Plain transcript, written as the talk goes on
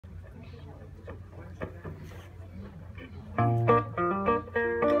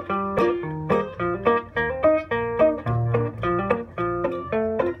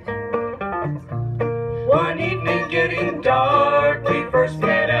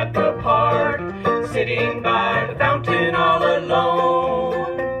at the park, sitting by the fountain all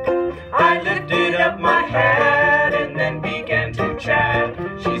alone. I lifted up my hat and then began to chat.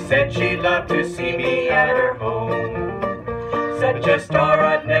 She said she'd love to see me at her home. Such a star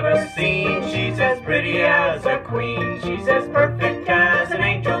I'd never seen. She's as pretty as a queen. She's as perfect as an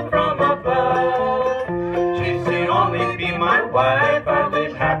angel from above. She should only be my wife. I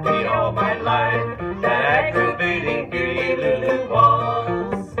live happy all my life. That aggravating beauty Lulu was.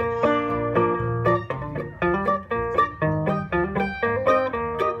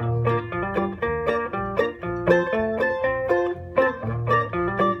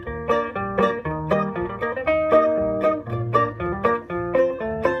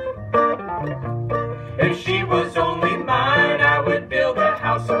 If she was only mine, I would build a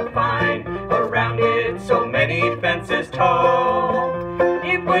house so fine, around it so many fences tall.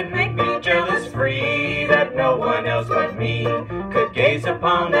 It would make me jealous free, that no one else but me could gaze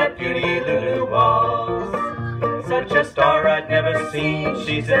upon that beauty Lulu was. Such a star I'd never seen.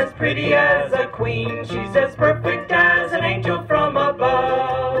 She's as pretty as a queen. She's as perfect as an angel from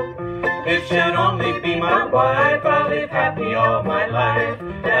above. If she'd only be my wife, I'll live happy all my life.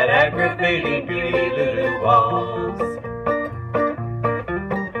 That aggravating beauty Lulu was.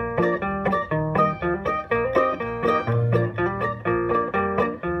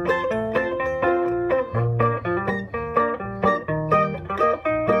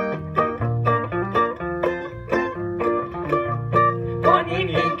 One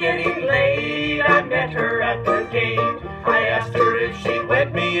evening getting late, I met her at the gate. I asked her if she'd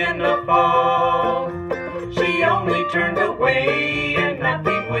wed me in the fall. She only turned away, and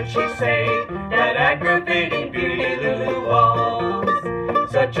nothing would she say. That aggravating beauty Lulu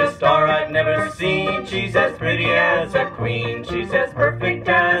was. Such a star I've never seen. She's as pretty as a queen. She's as perfect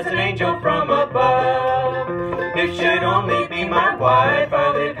as an angel from above. If she'd only be my wife,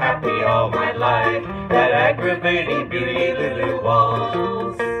 I'd live happy all my life. That aggravating beauty Lulu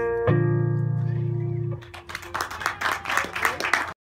was.